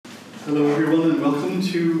Hello everyone and welcome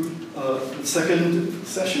to the second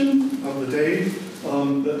session of the day.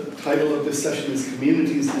 The title of this session is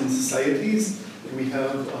Communities and Societies. And we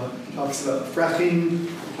have talks about fracking,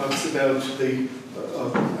 talks about the,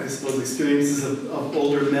 experiences of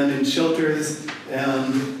older men in shelters,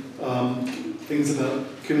 and things about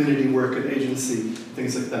community work and agency,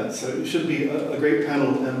 things like that. So it should be a great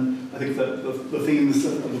panel, and I think that the themes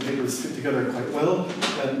of the papers fit together quite well.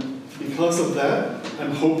 And because of that,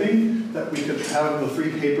 I'm hoping that we could have the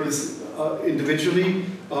three papers individually,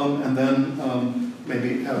 and then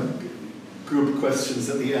maybe have group questions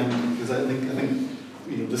at the end, because I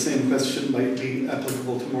think the same question might be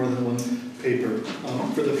applicable to more than one paper.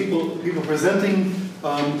 For the people presenting,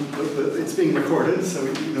 it's being recorded, so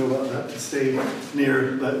we know about that, to stay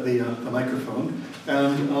near the microphone.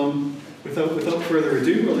 And without further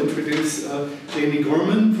ado, I'll introduce Jamie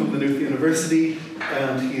Gorman from Maynooth University,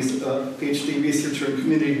 and he's a PhD researcher in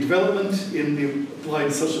community development in the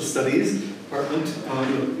Applied Social Studies department.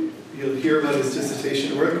 You'll hear about his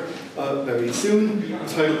dissertation work very soon. The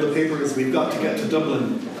title of the paper is We've Got to Get to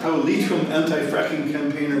Dublin, How Leitrim Anti-Fracking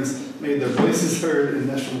Campaigners Made Their Voices Heard in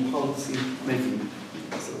National Policy Making.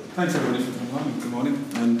 Thanks everybody for coming on. Good morning.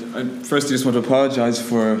 And I first just want to apologise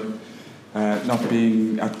for not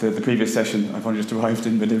being at the previous session. I've only just arrived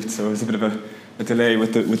in Maynooth, so there's a bit of a delay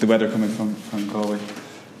with the weather coming from Galway.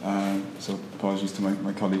 So apologies to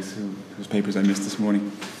my colleagues whose papers I missed this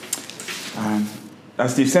morning.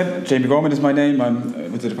 As Steve said, Jamie Gorman is my name.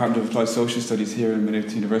 I'm with the Department of Applied Social Studies here in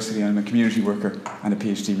Maynooth University. I'm a community worker and a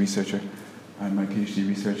PhD researcher. And my PhD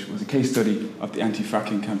research was a case study of the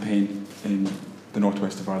anti-fracking campaign in the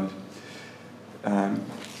northwest of Ireland.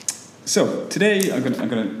 So today I'm going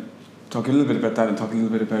to talk a little bit about that and talk a little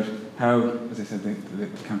bit about how, as I said, the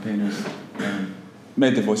campaigners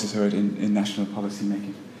made their voices heard in national policy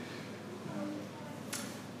making.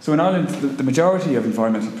 So in Ireland, the majority of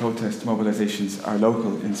environmental protest mobilisations are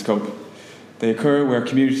local in scope. They occur where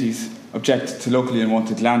communities object to locally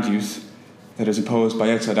unwanted land use that is imposed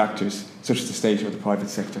by outside actors, such as the state or the private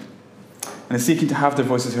sector. And in seeking to have their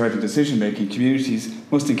voices heard in decision-making, communities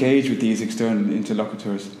must engage with these external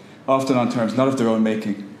interlocutors, often on terms not of their own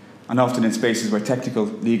making, and often in spaces where technical,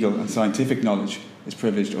 legal and scientific knowledge is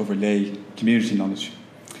privileged over lay community knowledge.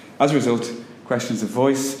 As a result, questions of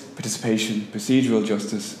voice, participation, procedural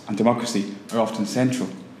justice and democracy are often central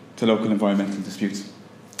to local environmental disputes.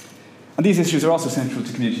 And these issues are also central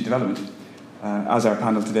to community development, as our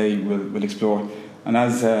panel today will explore. And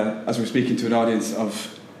as we're speaking to an audience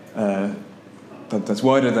of that's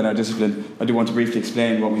wider than our discipline, I do want to briefly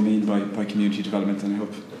explain what we mean by community development, and I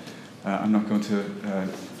hope I'm not going to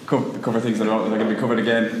cover things that are going to be covered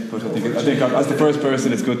again, but I think as the first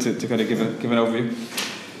person it's good to kind of give an overview.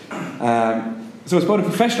 So it's both a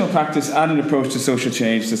professional practice and an approach to social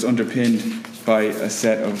change that's underpinned by a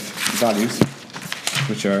set of values,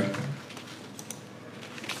 which are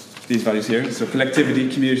these values here. So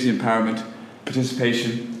collectivity, community empowerment,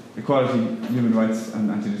 participation, equality, human rights and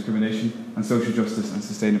anti-discrimination, and social justice and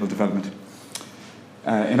sustainable development.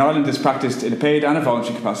 In Ireland, it's practiced in a paid and a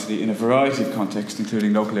voluntary capacity in a variety of contexts,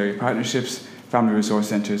 including local area partnerships, family resource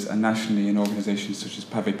centres, and nationally in organisations such as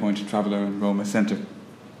Pavee Point, Traveller and Roma Centre.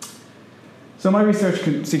 So my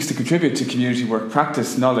research seeks to contribute to community work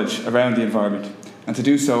practice knowledge around the environment, and to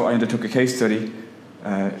do so I undertook a case study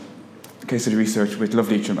research with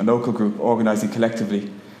Love Leitrim, a local group organising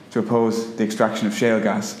collectively to oppose the extraction of shale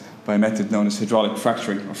gas by a method known as hydraulic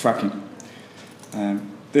fracturing or fracking.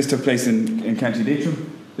 This took place in County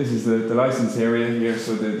Leitrim. This is the licence area here,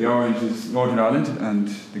 so the orange is Northern Ireland and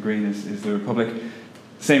the green is the Republic.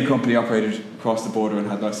 The same company operated across the border and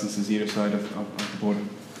had licences either side of the border.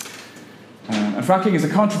 And fracking is a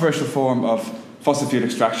controversial form of fossil fuel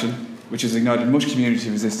extraction, which has ignited much community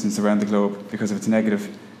resistance around the globe because of its negative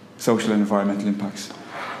social and environmental impacts.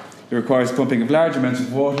 It requires pumping of large amounts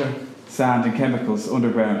of water, sand and chemicals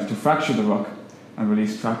underground to fracture the rock and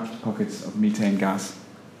release trapped pockets of methane gas.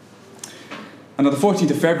 And on the 14th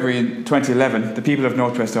of February in 2011, the people of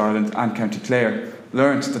North West Ireland and County Clare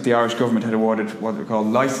learnt that the Irish government had awarded what were called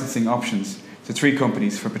licensing options to 3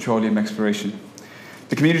 companies for petroleum exploration.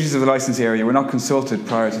 The communities of the licence area were not consulted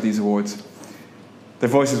prior to these awards. Their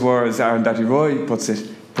voices were, as Aaron Datty-Roy puts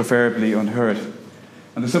it, preferably unheard.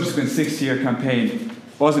 And the subsequent 6-year campaign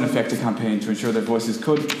was in effect a campaign to ensure their voices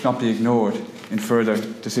could not be ignored in further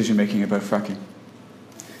decision-making about fracking.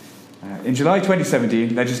 In July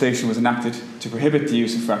 2017, legislation was enacted to prohibit the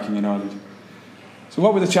use of fracking in Ireland. So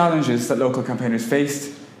what were the challenges that local campaigners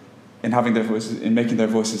faced in making their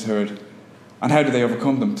voices heard? And how did they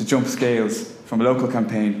overcome them to jump scales from a local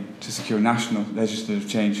campaign to secure national legislative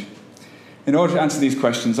change? In order to answer these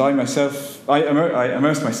questions, I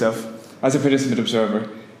immersed myself as a participant observer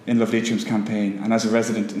in Love Leitrim's campaign and as a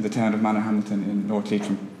resident in the town of Manorhamilton in North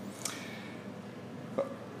Leitrim.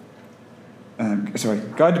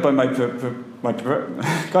 Guided by my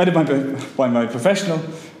professional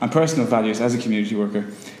and personal values as a community worker,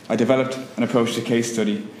 I developed an approach to case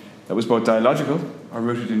study that was both dialogical, or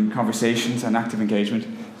rooted in conversations and active engagement,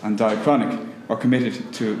 and diachronic, or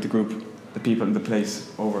committed to the group, the people and the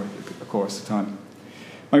place over a course of time.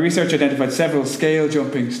 My research identified several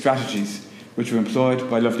scale-jumping strategies which were employed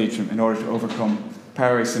by Love Leitrim in order to overcome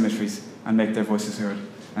power asymmetries and make their voices heard.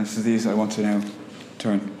 And to these I want to now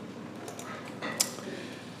turn.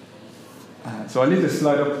 So I'll leave this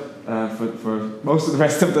slide up for most of the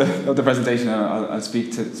rest of the presentation. I'll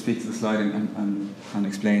speak to the slide and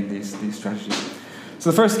explain these strategies. So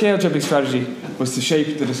the first scale-jumping strategy was to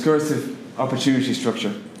shape the discursive opportunity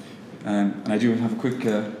structure. And I do have a quick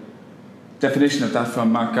definition of that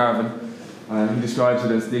from Mark Garvin, who describes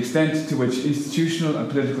it as the extent to which institutional and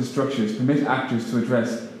political structures permit actors to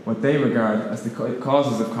address what they regard as the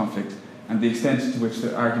causes of conflict, and the extent to which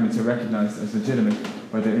their arguments are recognised as legitimate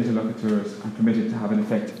by their interlocutors and permitted to have an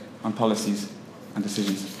effect on policies and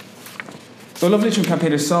decisions. So Love Leitrim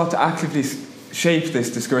campaigners sought to actively shape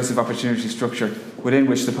this discursive opportunity structure within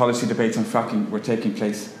which the policy debates on fracking were taking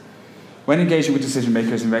place. When engaging with decision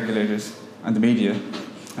makers and regulators and the media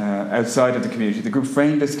outside of the community, the group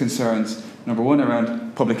framed its concerns, number one,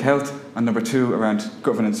 around public health, and number two, around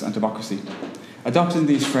governance and democracy. Adopting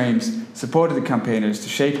these frames supported the campaigners to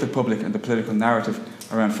shape the public and the political narrative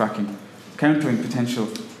around fracking, countering potential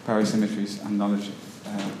power asymmetries and knowledge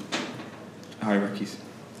hierarchies.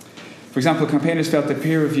 For example, campaigners felt that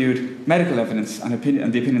peer-reviewed medical evidence and the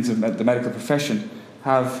opinions of the medical profession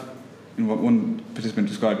have, in what one participant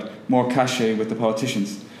described, more cachet with the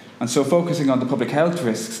politicians. And so focusing on the public health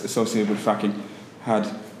risks associated with fracking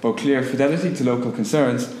had both clear fidelity to local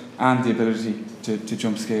concerns and the ability to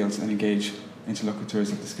jump scales and engage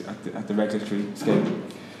interlocutors at the regulatory scale.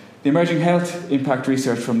 The emerging health impact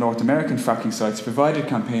research from North American fracking sites provided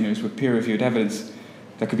campaigners with peer-reviewed evidence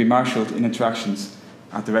that could be marshalled in interactions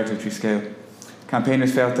at the regulatory scale.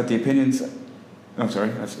 Campaigners felt that the opinions... I've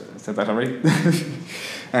said that already.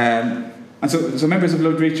 And so members of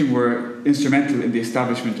Love Leitrim were instrumental in the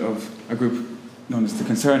establishment of a group known as the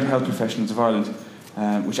Concerned Health Professionals of Ireland,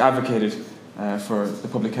 which advocated for the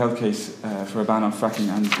public health case for a ban on fracking,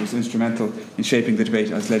 and was instrumental in shaping the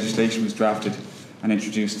debate as legislation was drafted and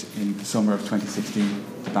introduced in the summer of 2016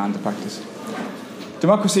 to ban the practice.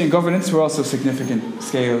 Democracy and governance were also significant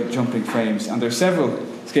scale-jumping frames, and there are several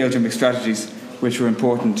scale-jumping strategies which were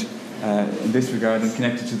important in this regard and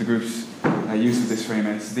connected to the group's use of this frame.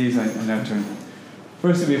 And so these I now turn.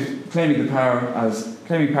 Firstly, we have claiming power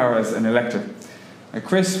as an elector.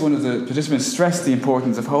 Chris, one of the participants, stressed the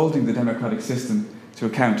importance of holding the democratic system to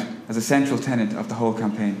account as a central tenet of the whole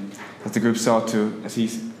campaign, as the group sought to, as he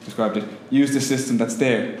described it, use the system that's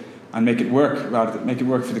there and make it work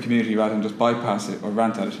for the community rather than just bypass it or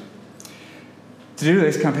rant at it. To do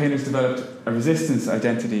this, campaigners developed a resistance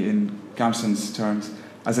identity, in Gamson's terms,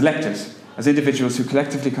 as electors, as individuals who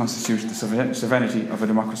collectively constitute the sovereignty of a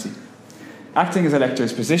democracy. Acting as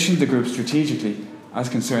electors positioned the group strategically as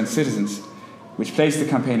concerned citizens, which placed the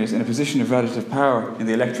campaigners in a position of relative power in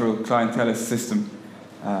the electoral clientelist system,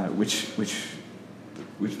 which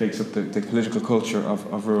makes up the political culture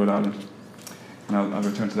of rural Ireland. And I'll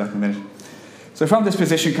return to that in a minute. So from this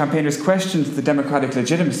position, campaigners questioned the democratic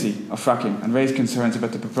legitimacy of fracking and raised concerns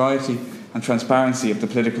about the propriety and transparency of the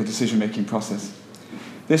political decision-making process.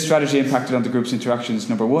 This strategy impacted on the group's interactions,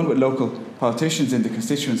 number one, with local politicians in the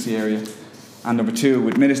constituency area, and number two,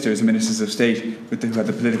 with ministers and ministers of state who had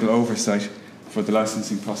the political oversight for the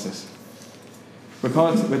licensing process. With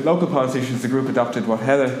local politicians, the group adopted what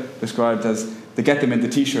Heather described as the get them in the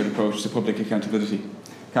t-shirt approach to public accountability.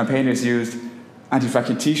 Campaigners used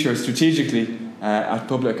anti-fracking t-shirts strategically at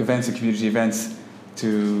public events and community events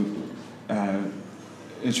to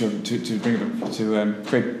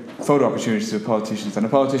create photo opportunities to politicians. And a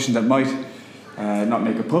politician that might not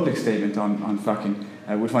make a public statement on fracking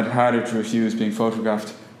would find it harder to refuse being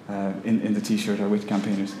photographed in the t-shirt or with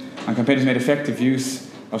campaigners. And campaigners made effective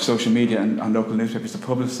use of social media and local newspapers to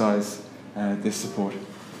publicise this support.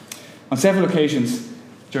 On several occasions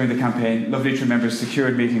during the campaign, Love Leitrim members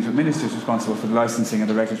secured meetings with ministers responsible for the licensing and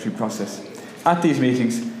the regulatory process. At these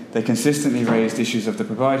meetings, they consistently raised issues of the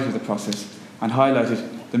propriety of the process and highlighted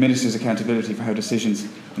the minister's accountability for how decisions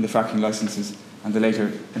in the fracking licences and the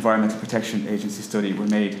later Environmental Protection Agency study were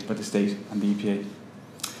made by the state and the EPA.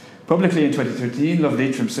 Publicly in 2013, Love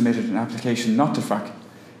Leitrim submitted an application not to frack,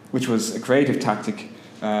 which was a creative tactic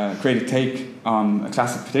create a take on a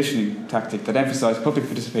classic petitioning tactic that emphasised public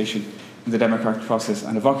participation in the democratic process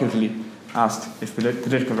and evocatively asked if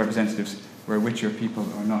political representatives were with your people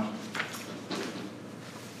or not.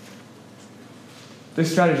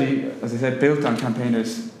 This strategy, as I said, built on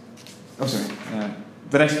campaigners.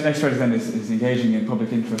 The next strategy then is engaging in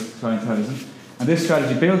public interest clientelism. And this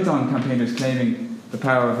strategy built on campaigners claiming the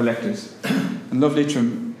power of electors. And Love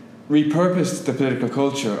Leitrim repurposed the political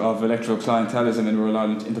culture of electoral clientelism in rural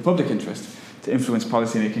Ireland in the public interest to influence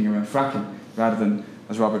policy making around fracking, rather than,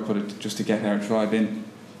 as Robert put it, just to get our tribe in.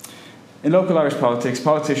 In local Irish politics,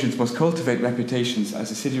 politicians must cultivate reputations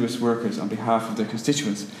as assiduous workers on behalf of their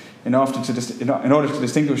constituents in order to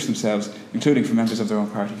distinguish themselves, including from members of their own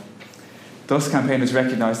party. Thus, campaigners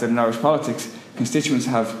recognise that in Irish politics, constituents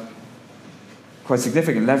have quite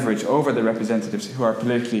significant leverage over their representatives who are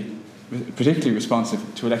particularly responsive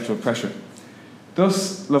to electoral pressure.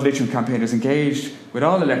 Thus, Love Leitrim campaigners engaged with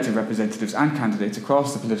all elected representatives and candidates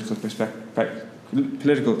across the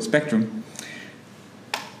political spectrum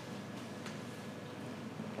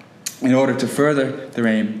in order to further their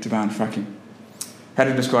aim to ban fracking.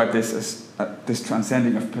 Heather described this as this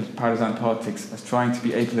transcending of partisan politics as trying to be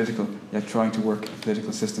apolitical, yet trying to work a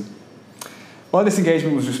political system. While this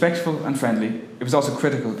engagement was respectful and friendly, it was also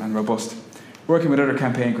critical and robust. Working with other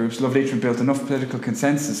campaign groups, Love Leitrim built enough political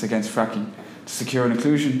consensus against fracking to secure an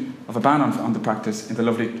inclusion of a ban on the practice in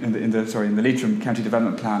the Leitrim County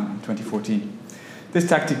Development Plan in 2014. This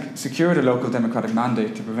tactic secured a local democratic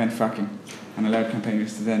mandate to prevent fracking and allowed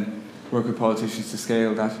campaigners to then work with politicians to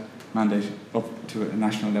scale that mandate up to a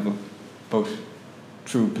national level, both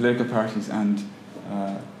through political parties and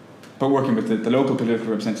but working with the local political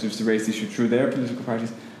representatives to raise the issue through their political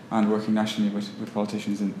parties and working nationally with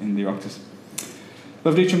politicians in the Oireachtas.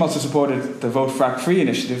 Love Leitrim also supported the Vote Frack Free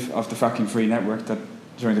initiative of the Fracking Free Network that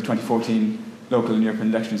during the 2014 local and European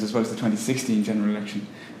elections as well as the 2016 general election.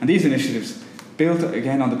 And these initiatives built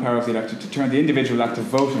again on the power of the electorate to turn the individual act of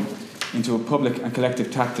voting into a public and collective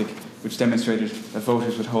tactic which demonstrated that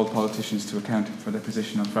voters would hold politicians to account for their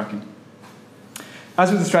position on fracking. As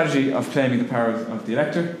with the strategy of claiming the power of the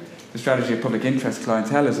elector, the strategy of public interest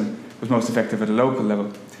clientelism was most effective at a local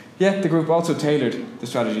level. Yet the group also tailored the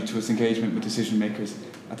strategy to its engagement with decision makers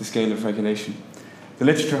at the scale of regulation. The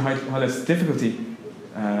literature highlights the difficulty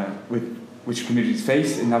which communities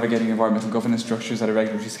face in navigating environmental governance structures at a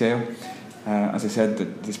regulatory scale. As I said,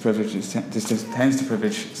 this tends to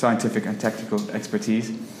privilege scientific and technical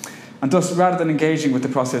expertise. And thus, rather than engaging with the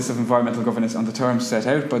process of environmental governance on the terms set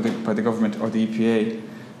out by the government or the EPA,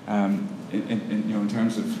 in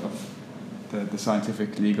terms of the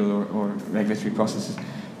scientific, legal or regulatory processes,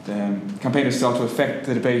 campaigners sought to affect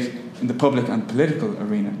the debate in the public and political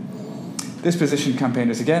arena. This positioned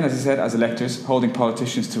campaigners, again, as I said, as electors, holding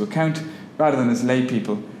politicians to account, rather than as lay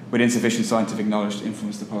people with insufficient scientific knowledge to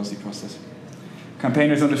influence the policy process.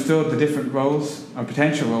 Campaigners understood the different roles, or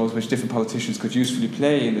potential roles, which different politicians could usefully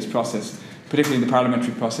play in this process, particularly in the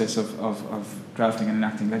parliamentary process of drafting and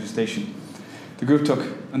enacting legislation. The group took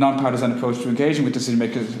a non-partisan approach to engaging with decision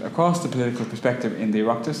makers across the political spectrum in the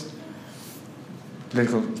Oireachtas,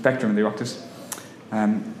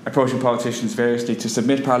 approaching politicians variously to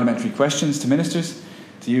submit parliamentary questions to ministers,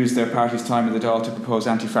 to use their party's time in the Dáil to propose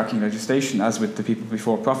anti-fracking legislation, as with the People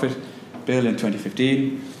Before Profit Bill in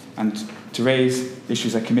 2015, and to raise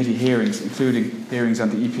issues at committee hearings, including hearings on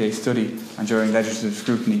the EPA study and during legislative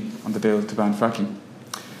scrutiny on the bill to ban fracking.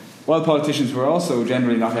 While politicians were also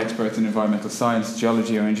generally not experts in environmental science,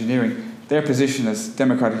 geology or engineering, their position as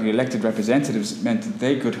democratically elected representatives meant that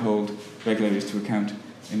they could hold regulators to account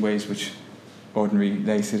in ways which ordinary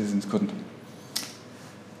lay citizens couldn't.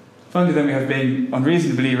 Finally, then, we have been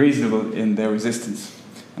unreasonably reasonable in their resistance.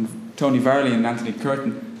 And Tony Varley and Anthony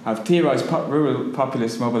Curtin have theorised rural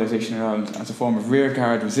populist mobilisation in Ireland as a form of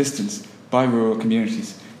rearguard resistance by rural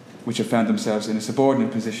communities, which have found themselves in a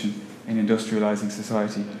subordinate position in industrialising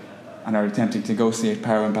society and are attempting to negotiate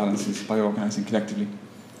power imbalances by organising collectively.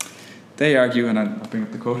 They argue, and I'll bring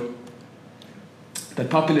up the quote, that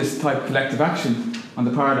populist-type collective action on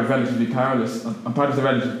the part of the relatively powerless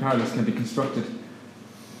can be constructed,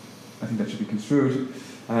 I think that should be construed,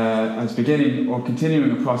 as beginning or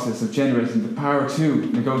continuing a process of generating the power to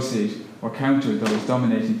negotiate or counter those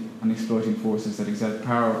dominating and exploiting forces that exert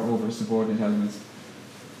power over subordinate elements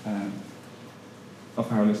of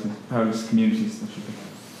powerless communities. That should be.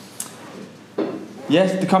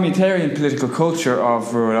 Yet the communitarian political culture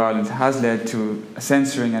of rural Ireland has led to a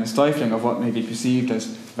censoring and a stifling of what may be perceived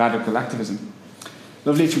as radical activism.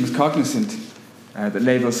 Love Leitrim was cognizant that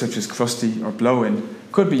labels such as crusty or blow-in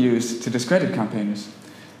could be used to discredit campaigners.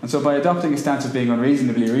 And so by adopting a stance of being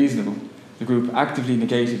unreasonably reasonable, the group actively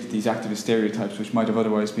negated these activist stereotypes which might have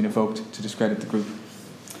otherwise been evoked to discredit the group.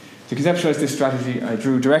 To conceptualise this strategy, I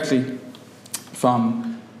drew directly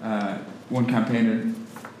from one campaigner,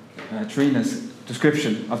 Trina's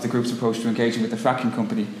description of the group's approach to engaging with the fracking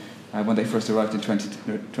company when they first arrived in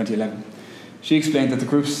 2011. She explained that the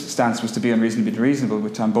group's stance was to be unreasonably reasonable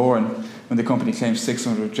with Tamboran when the company claimed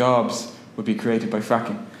 600 jobs would be created by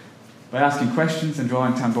fracking. By asking questions and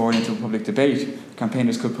drawing Tamboran into a public debate,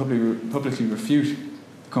 campaigners could publicly refute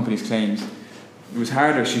the company's claims. It was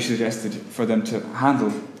harder, she suggested, for them to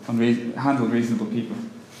handle reasonable people.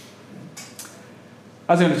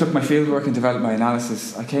 As I undertook my fieldwork and developed my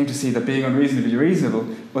analysis, I came to see that being unreasonably reasonable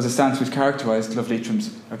was a stance which characterised Love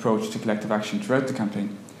Leitrim's approach to collective action throughout the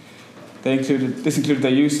campaign. This included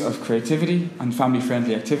their use of creativity and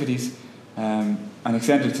family-friendly activities, and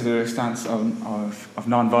extended to their stance of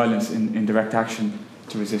non-violence in direct action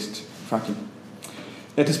to resist fracking.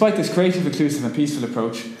 Yet despite this creative, inclusive and peaceful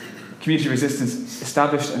approach, community resistance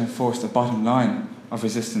established and enforced a bottom line of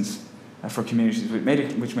resistance for communities,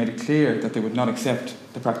 which made it clear that they would not accept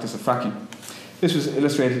the practice of fracking. This was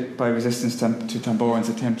illustrated by resistance to Tamboran's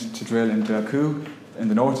attempt to drill in Belcoo, in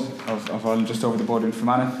the north of Ireland, just over the border in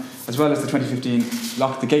Fermanagh, as well as the 2015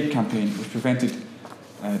 Lock the Gate campaign, which prevented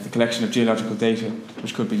the collection of geological data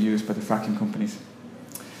which could be used by the fracking companies.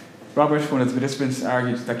 Robert, one of the participants,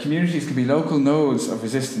 argued that communities can be local nodes of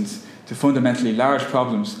resistance to fundamentally large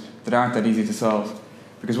problems that aren't that easy to solve,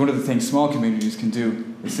 because one of the things small communities can do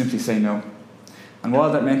is simply say no. And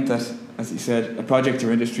while that meant that, as he said, a project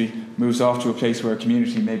or industry moves off to a place where a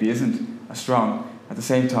community maybe isn't as strong, at the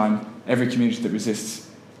same time, every community that resists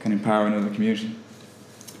can empower another community.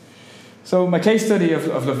 So my case study of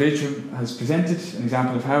Love Leitrim has presented an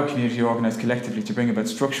example of how a community organised collectively to bring about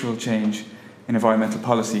structural change in environmental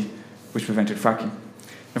policy which prevented fracking.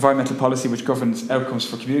 Environmental policy which governs outcomes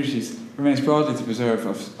for communities remains broadly the preserve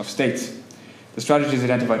of states. The strategies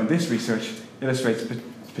identified in this research illustrate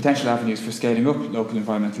potential avenues for scaling up local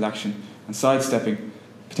environmental action and sidestepping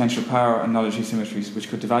potential power and knowledge asymmetries which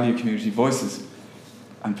could devalue community voices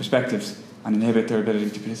and perspectives and inhibit their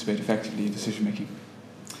ability to participate effectively in decision making.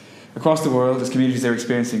 Across the world, as communities are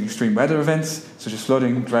experiencing extreme weather events such as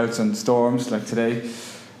flooding, droughts and storms like today,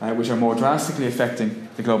 which are more drastically affecting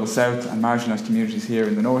the global south and marginalised communities here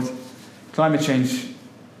in the north, climate change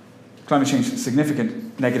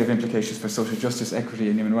significant negative implications for social justice, equity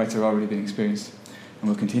and human rights are already being experienced and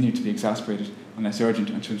will continue to be exacerbated unless urgent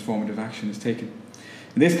and transformative action is taken.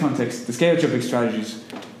 In this context, the scale jumping strategies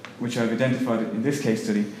which I've identified in this case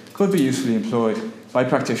study could be usefully employed by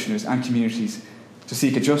practitioners and communities to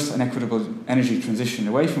seek a just and equitable energy transition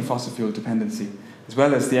away from fossil fuel dependency, as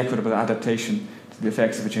well as the equitable adaptation to the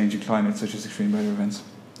effects of a changing climate, such as extreme weather events.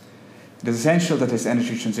 It is essential that this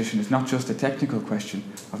energy transition is not just a technical question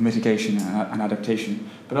of mitigation and adaptation,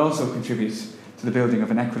 but also contributes to the building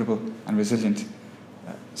of an equitable and resilient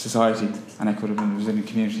society and equitable and resilient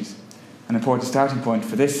communities. An important starting point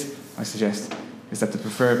for this, I suggest, is that the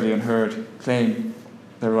preferably unheard claim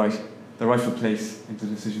their rightful place in the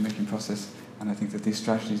decision-making process, and I think that these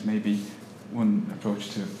strategies may be one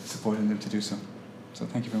approach to supporting them to do so. So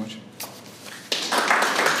thank you very much.